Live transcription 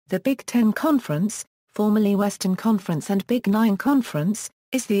The Big Ten Conference, formerly Western Conference and Big Nine Conference,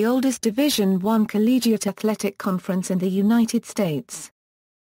 is the oldest Division I collegiate athletic conference in the United States.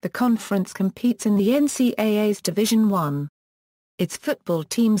 The conference competes in the NCAA's Division I. Its football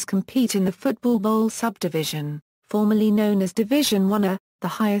teams compete in the Football Bowl Subdivision, formerly known as Division I, the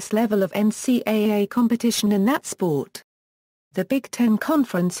highest level of NCAA competition in that sport. The Big Ten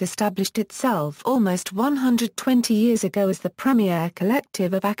Conference established itself almost 120 years ago as the premier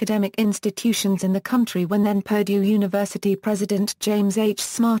collective of academic institutions in the country when then-Purdue University President James H.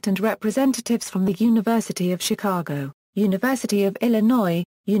 Smart and representatives from the University of Chicago, University of Illinois,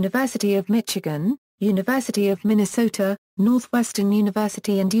 University of Michigan, University of Minnesota, Northwestern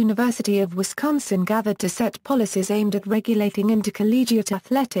University and University of Wisconsin gathered to set policies aimed at regulating intercollegiate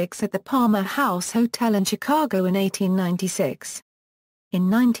athletics at the Palmer House Hotel in Chicago in 1896.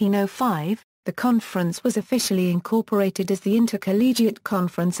 In 1905, the conference was officially incorporated as the Intercollegiate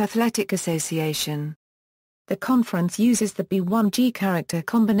Conference Athletic Association. The conference uses the B1G character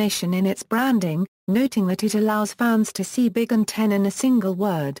combination in its branding, noting that it allows fans to see Big and Ten in a single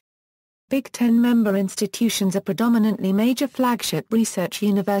word. Big Ten member institutions are predominantly major flagship research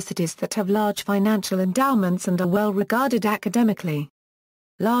universities that have large financial endowments and are well regarded academically.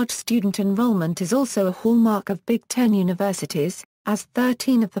 Large student enrollment is also a hallmark of Big Ten universities, as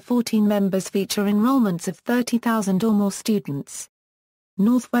 13 of the 14 members feature enrollments of 30,000 or more students.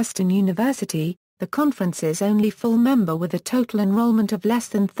 Northwestern University, the conference's only full member with a total enrollment of less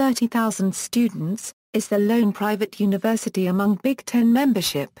than 30,000 students, is the lone private university among Big Ten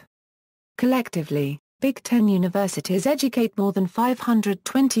membership. Collectively, Big Ten universities educate more than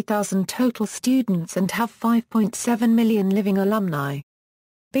 520,000 total students and have 5.7 million living alumni.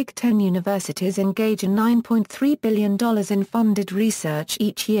 Big Ten universities engage in $9.3 billion in funded research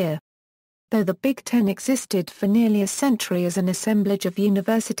each year. Though the Big Ten existed for nearly a century as an assemblage of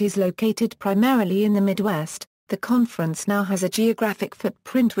universities located primarily in the Midwest, the conference now has a geographic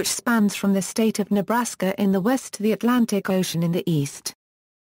footprint which spans from the state of Nebraska in the west to the Atlantic Ocean in the east.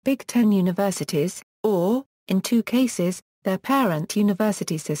 Big Ten universities, or, in two cases, their parent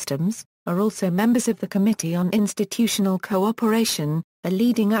university systems, are also members of the Committee on Institutional Cooperation, a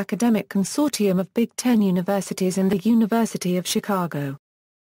leading academic consortium of Big Ten universities and the University of Chicago.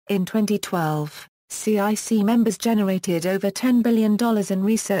 In 2012, CIC members generated over $10 billion in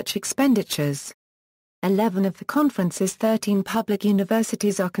research expenditures. 11 of the conference's 13 public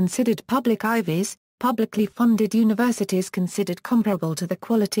universities are considered public Ivies, publicly funded universities considered comparable to the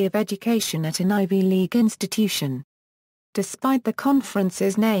quality of education at an Ivy League institution. Despite the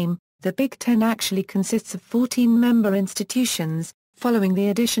conference's name, the Big Ten actually consists of 14 member institutions, following the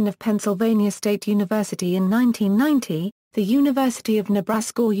addition of Pennsylvania State University in 1990, the University of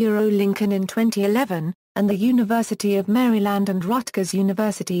Nebraska-Lincoln in 2011, and the University of Maryland and Rutgers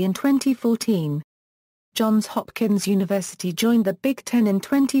University in 2014. Johns Hopkins University joined the Big Ten in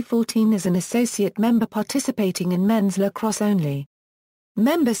 2014 as an associate member participating in men's lacrosse only.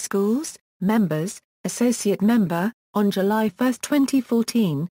 Member schools, members, associate member. On July 1,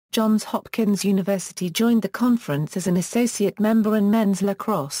 2014, Johns Hopkins University joined the conference as an associate member in men's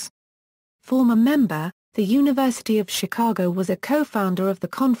lacrosse. Former member, the University of Chicago was a co-founder of the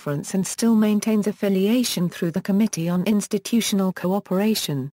conference and still maintains affiliation through the Committee on Institutional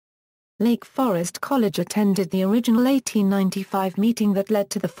Cooperation. Lake Forest College attended the original 1895 meeting that led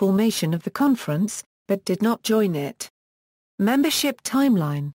to the formation of the conference, but did not join it. Membership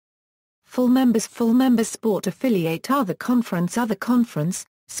timeline. Full members sport affiliate Other conference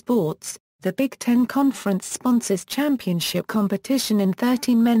sports. The Big Ten Conference sponsors championship competition in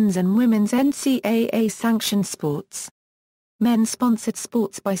 13 men's and women's NCAA-sanctioned sports. Men-sponsored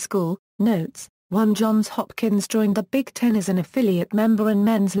sports by school, notes. Johns Hopkins joined the Big Ten as an affiliate member in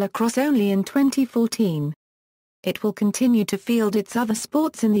men's lacrosse only in 2014. It will continue to field its other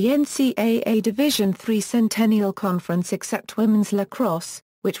sports in the NCAA Division III Centennial Conference except women's lacrosse,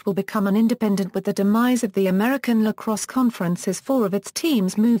 which will become an independent with the demise of the American Lacrosse Conference as 4 of its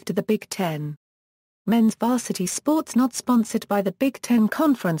teams moved to the Big Ten. Men's varsity sports not sponsored by the Big Ten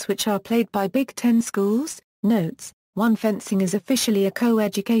Conference which are played by Big Ten schools, notes. Fencing is officially a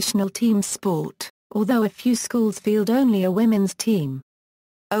co-educational team sport, although a few schools field only a women's team.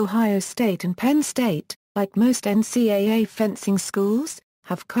 Ohio State and Penn State, like most NCAA fencing schools,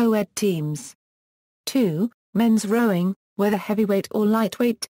 have co-ed teams. 2. Men's rowing, whether heavyweight or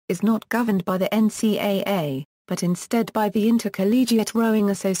lightweight, is not governed by the NCAA, but instead by the Intercollegiate Rowing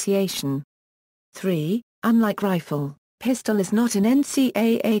Association. 3. Unlike rifle, pistol is not an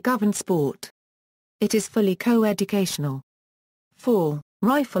NCAA-governed sport. It is fully co-educational. 4.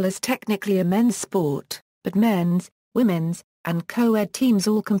 Rifle is technically a men's sport, but men's, women's, and co-ed teams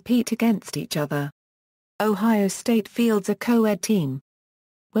all compete against each other. Ohio State fields a co-ed team.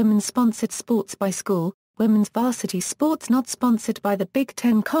 Women's-sponsored sports by school, women's varsity sports not sponsored by the Big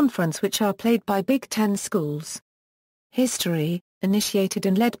Ten Conference which are played by Big Ten schools. History, initiated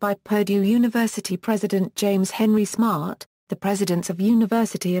and led by Purdue University President James Henry Smart, the presidents of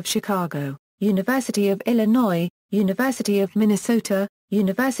University of Chicago, University of Illinois, University of Minnesota,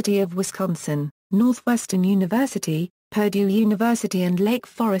 University of Wisconsin, Northwestern University, Purdue University and Lake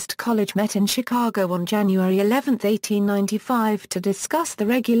Forest College met in Chicago on January 11, 1895 to discuss the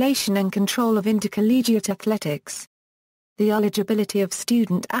regulation and control of intercollegiate athletics. The eligibility of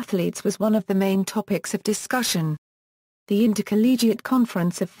student athletes was one of the main topics of discussion. The Intercollegiate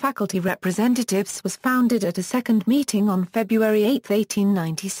Conference of Faculty Representatives was founded at a second meeting on February 8,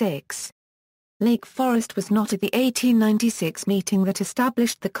 1896. Lake Forest was not at the 1896 meeting that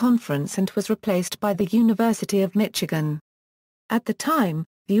established the conference and was replaced by the University of Michigan. At the time,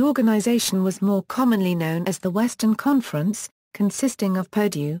 the organization was more commonly known as the Western Conference, consisting of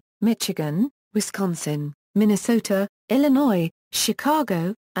Purdue, Michigan, Wisconsin, Minnesota, Illinois,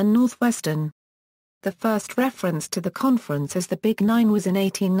 Chicago, and Northwestern. The first reference to the conference as the Big Nine was in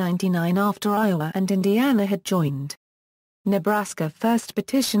 1899 after Iowa and Indiana had joined. Nebraska first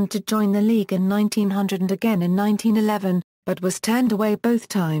petitioned to join the league in 1900 and again in 1911, but was turned away both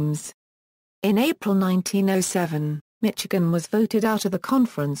times. In April 1907, Michigan was voted out of the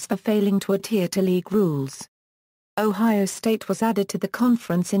conference for failing to adhere to league rules. Ohio State was added to the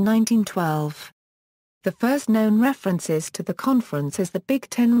conference in 1912. The first known references to the conference as the Big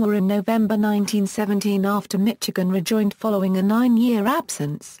Ten were in November 1917 after Michigan rejoined following a 9-year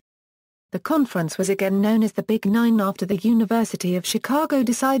absence. The conference was again known as the Big Nine after the University of Chicago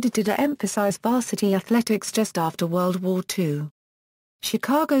decided to de-emphasize varsity athletics just after World War II.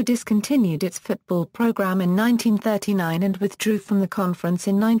 Chicago discontinued its football program in 1939 and withdrew from the conference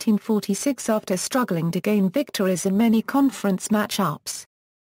in 1946 after struggling to gain victories in many conference match-ups.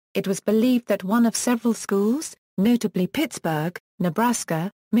 It was believed that one of several schools, notably Pittsburgh,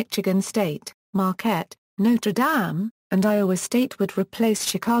 Nebraska, Michigan State, Marquette, Notre Dame, and Iowa State would replace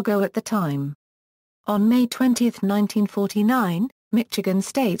Chicago at the time. On May 20, 1949, Michigan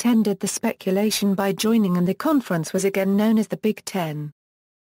State ended the speculation by joining and the conference was again known as the Big Ten.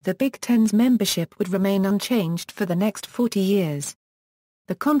 The Big Ten's membership would remain unchanged for the next 40 years.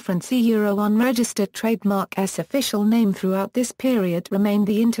 The conference's unregistered trademark's official name throughout this period remained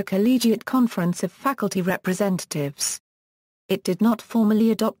the Intercollegiate Conference of Faculty Representatives. It did not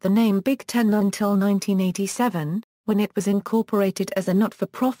formally adopt the name Big Ten until 1987, when it was incorporated as a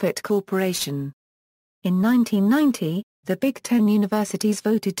not-for-profit corporation. In 1990, the Big Ten universities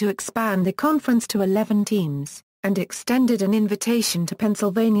voted to expand the conference to 11 teams, and extended an invitation to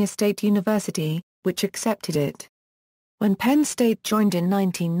Pennsylvania State University, which accepted it. When Penn State joined in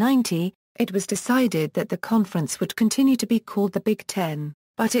 1990, it was decided that the conference would continue to be called the Big Ten,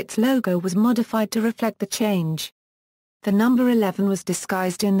 but its logo was modified to reflect the change. The number 11 was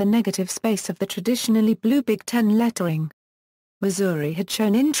disguised in the negative space of the traditionally blue Big Ten lettering. Missouri had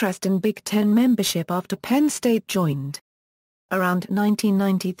shown interest in Big Ten membership after Penn State joined. Around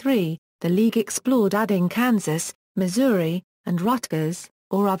 1993, the league explored adding Kansas, Missouri, and Rutgers,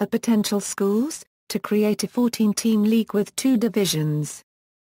 or other potential schools, to create a 14-team league with 2 divisions.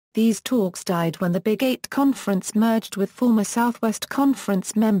 These talks died when the Big 8 Conference merged with former Southwest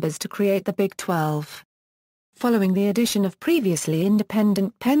Conference members to create the Big 12. Following the addition of previously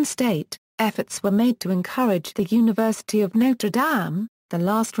independent Penn State, efforts were made to encourage the University of Notre Dame, the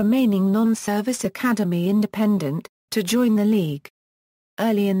last remaining non-service academy independent, to join the league.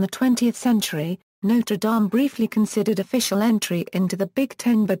 Early in the 20th century, Notre Dame briefly considered official entry into the Big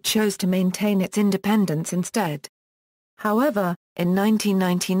Ten but chose to maintain its independence instead. However, in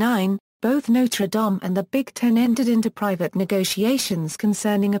 1999, both Notre Dame and the Big Ten entered into private negotiations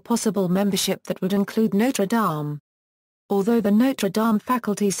concerning a possible membership that would include Notre Dame. Although the Notre Dame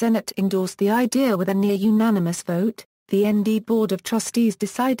Faculty Senate endorsed the idea with a near-unanimous vote, the ND Board of Trustees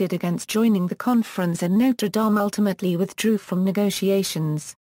decided against joining the conference and Notre Dame ultimately withdrew from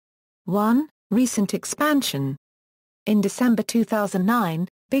negotiations. 1. Recent expansion. In December 2009,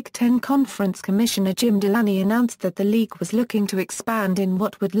 Big Ten Conference Commissioner Jim Delaney announced that the league was looking to expand in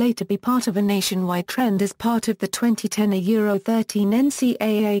what would later be part of a nationwide trend as part of the 2010 Euro-13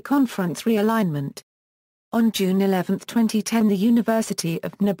 NCAA conference realignment. On June 11, 2010, the University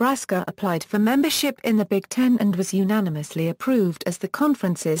of Nebraska applied for membership in the Big Ten and was unanimously approved as the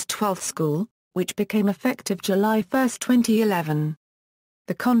conference's 12th school, which became effective July 1, 2011.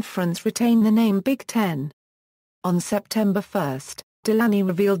 The conference retained the name Big Ten. On September 1, Delaney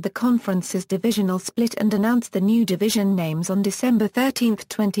revealed the conference's divisional split and announced the new division names on December 13,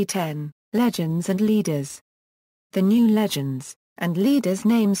 2010, Legends and Leaders. The new Legends and Leaders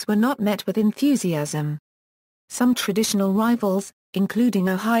names were not met with enthusiasm. Some traditional rivals, including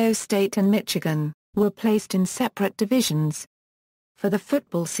Ohio State and Michigan, were placed in separate divisions. For the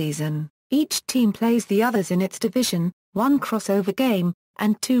football season, each team plays the others in its division, one crossover game,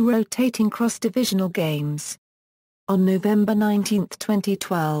 and 2 rotating cross-divisional games. On November 19,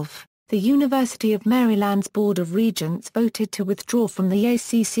 2012, the University of Maryland's Board of Regents voted to withdraw from the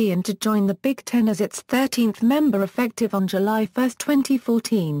ACC and to join the Big Ten as its 13th member effective on July 1,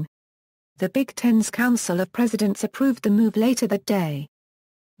 2014. The Big Ten's Council of Presidents approved the move later that day.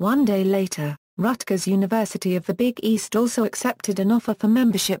 One day later, Rutgers University of the Big East also accepted an offer for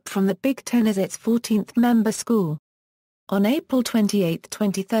membership from the Big Ten as its 14th member school. On April 28,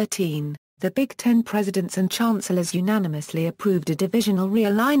 2013, the Big Ten presidents and chancellors unanimously approved a divisional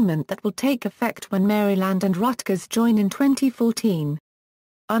realignment that will take effect when Maryland and Rutgers join in 2014.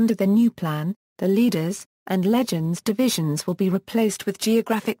 Under the new plan, the Leaders and Legends divisions will be replaced with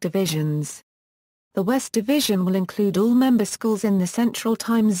geographic divisions. The West Division will include all member schools in the Central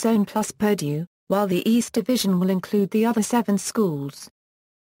Time Zone plus Purdue, while the East Division will include the other 7 schools.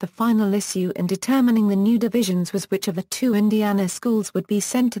 The final issue in determining the new divisions was which of the 2 Indiana schools would be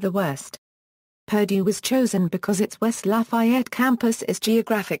sent to the West. Purdue was chosen because its West Lafayette campus is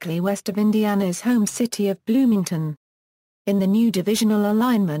geographically west of Indiana's home city of Bloomington. In the new divisional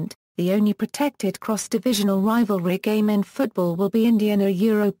alignment, the only protected cross-divisional rivalry game in football will be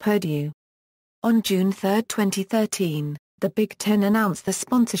Indiana-Purdue. On June 3, 2013, the Big Ten announced the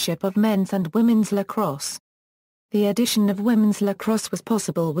sponsorship of men's and women's lacrosse. The addition of women's lacrosse was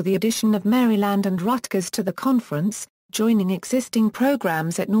possible with the addition of Maryland and Rutgers to the conference, joining existing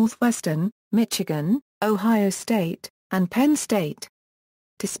programs at Northwestern, Michigan, Ohio State, and Penn State.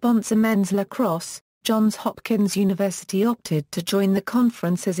 To sponsor men's lacrosse, Johns Hopkins University opted to join the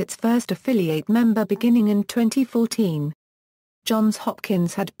conference as its first affiliate member beginning in 2014. Johns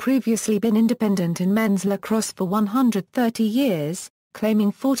Hopkins had previously been independent in men's lacrosse for 130 years,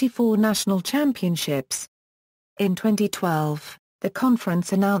 claiming 44 national championships. In 2012, the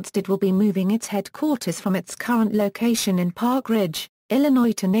conference announced it will be moving its headquarters from its current location in Park Ridge,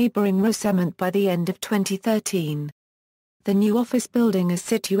 Illinois to neighboring Rosemont by the end of 2013. The new office building is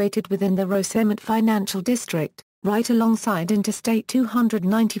situated within the Rosemont Financial District, right alongside Interstate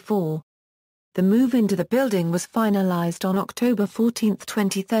 294. The move into the building was finalized on October 14,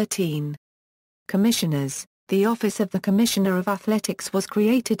 2013. Commissioners. The Office of the Commissioner of Athletics was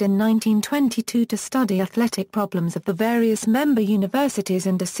created in 1922 to study athletic problems of the various member universities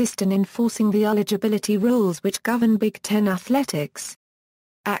and assist in enforcing the eligibility rules which govern Big Ten athletics.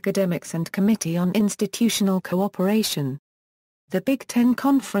 Academics and Committee on Institutional Cooperation. The Big Ten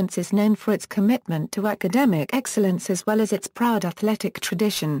Conference is known for its commitment to academic excellence as well as its proud athletic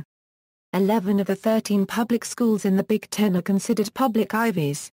tradition. 11 of the 13 public schools in the Big Ten are considered public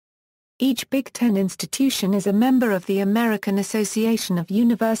Ivies. Each Big Ten institution is a member of the American Association of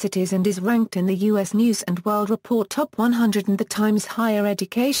Universities and is ranked in the U.S. News & World Report Top 100 and the Times Higher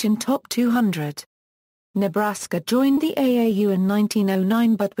Education Top 200. Nebraska joined the AAU in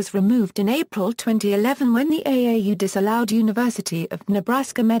 1909 but was removed in April 2011 when the AAU disallowed University of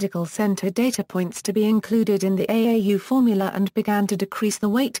Nebraska Medical Center data points to be included in the AAU formula and began to decrease the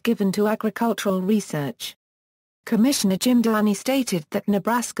weight given to agricultural research. Commissioner Jim Delaney stated that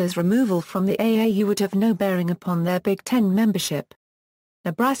Nebraska's removal from the AAU would have no bearing upon their Big Ten membership.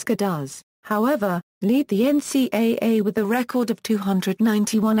 Nebraska does, however, lead the NCAA with a record of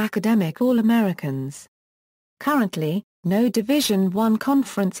 291 academic All-Americans. Currently, no Division I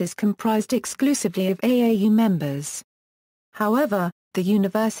conference is comprised exclusively of AAU members. However, the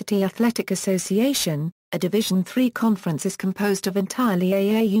University Athletic Association, a Division III conference, is composed of entirely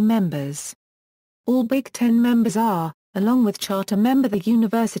AAU members. All Big Ten members are, along with charter member the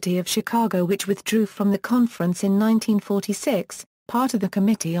University of Chicago, which withdrew from the conference in 1946, part of the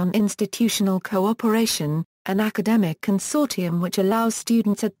Committee on Institutional Cooperation, an academic consortium which allows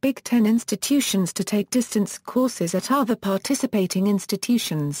students at Big Ten institutions to take distance courses at other participating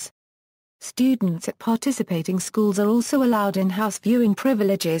institutions. Students at participating schools are also allowed in-house viewing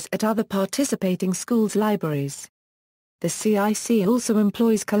privileges at other participating schools' libraries. The CIC also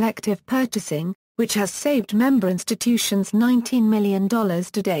employs collective purchasing, which has saved member institutions $19 million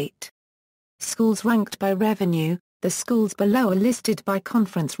to date. Schools ranked by revenue. The schools below are listed by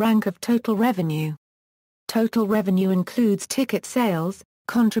conference rank of total revenue. Total revenue includes ticket sales,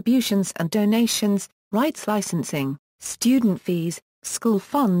 contributions and donations, rights licensing, student fees, school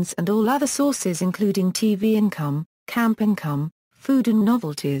funds and all other sources including TV income, camp income, Food and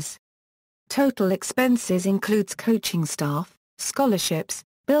novelties. Total expenses includes coaching staff, scholarships,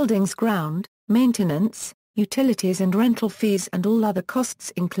 buildings, ground, maintenance, utilities and rental fees and all other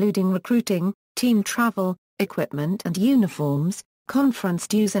costs including recruiting, team travel, equipment and uniforms, conference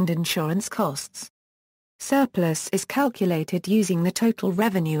dues and insurance costs. Surplus is calculated using the total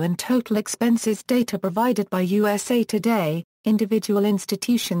revenue and total expenses data provided by USA Today, individual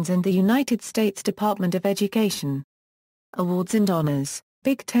institutions and the United States Department of Education. Awards and honors.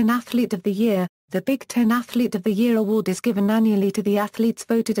 Big Ten Athlete of the Year. The Big Ten Athlete of the Year award is given annually to the athletes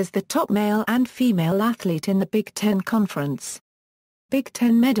voted as the top male and female athlete in the Big Ten Conference. Big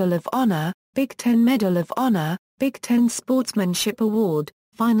Ten Medal of Honor. Big Ten Medal of Honor, Big Ten Sportsmanship Award,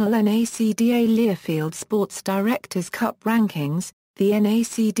 Final NACDA Learfield Sports Directors Cup Rankings. The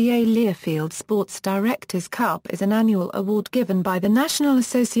NACDA Learfield Sports Directors Cup is an annual award given by the National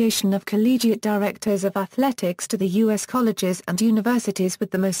Association of Collegiate Directors of Athletics to the U.S. colleges and universities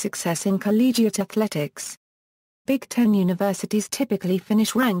with the most success in collegiate athletics. Big Ten universities typically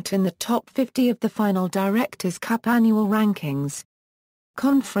finish ranked in the top 50 of the Final Directors Cup annual rankings.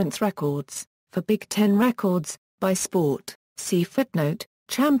 Conference records. For Big Ten records, by sport, see footnote.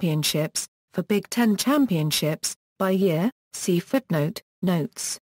 Championships. For Big Ten championships, by year, see footnote, notes.